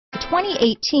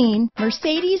2018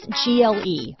 Mercedes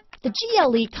GLE. The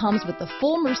GLE comes with the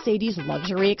full Mercedes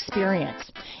luxury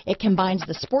experience. It combines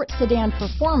the sports sedan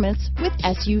performance with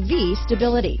SUV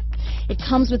stability. It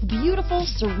comes with beautiful,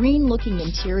 serene-looking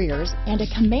interiors and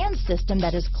a command system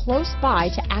that is close by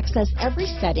to access every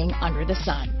setting under the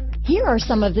sun. Here are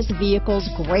some of this vehicle's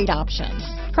great options: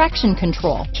 traction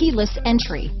control, keyless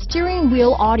entry, steering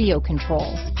wheel audio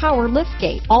controls, power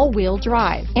liftgate, all-wheel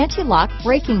drive, anti-lock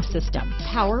braking system,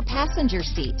 power passenger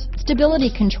seat, stability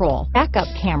control, backup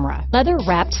camera,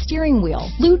 leather-wrapped steering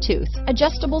wheel, Bluetooth,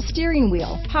 adjustable steering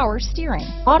wheel, power steering,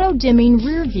 auto-dimming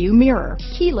rear-view mirror,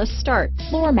 keyless start,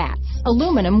 floor mats,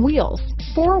 aluminum wheels,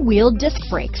 four-wheel disc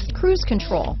brakes, cruise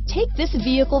control. Take this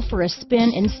vehicle for a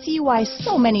spin and see why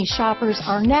so many shoppers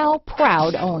are now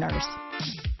proud owners.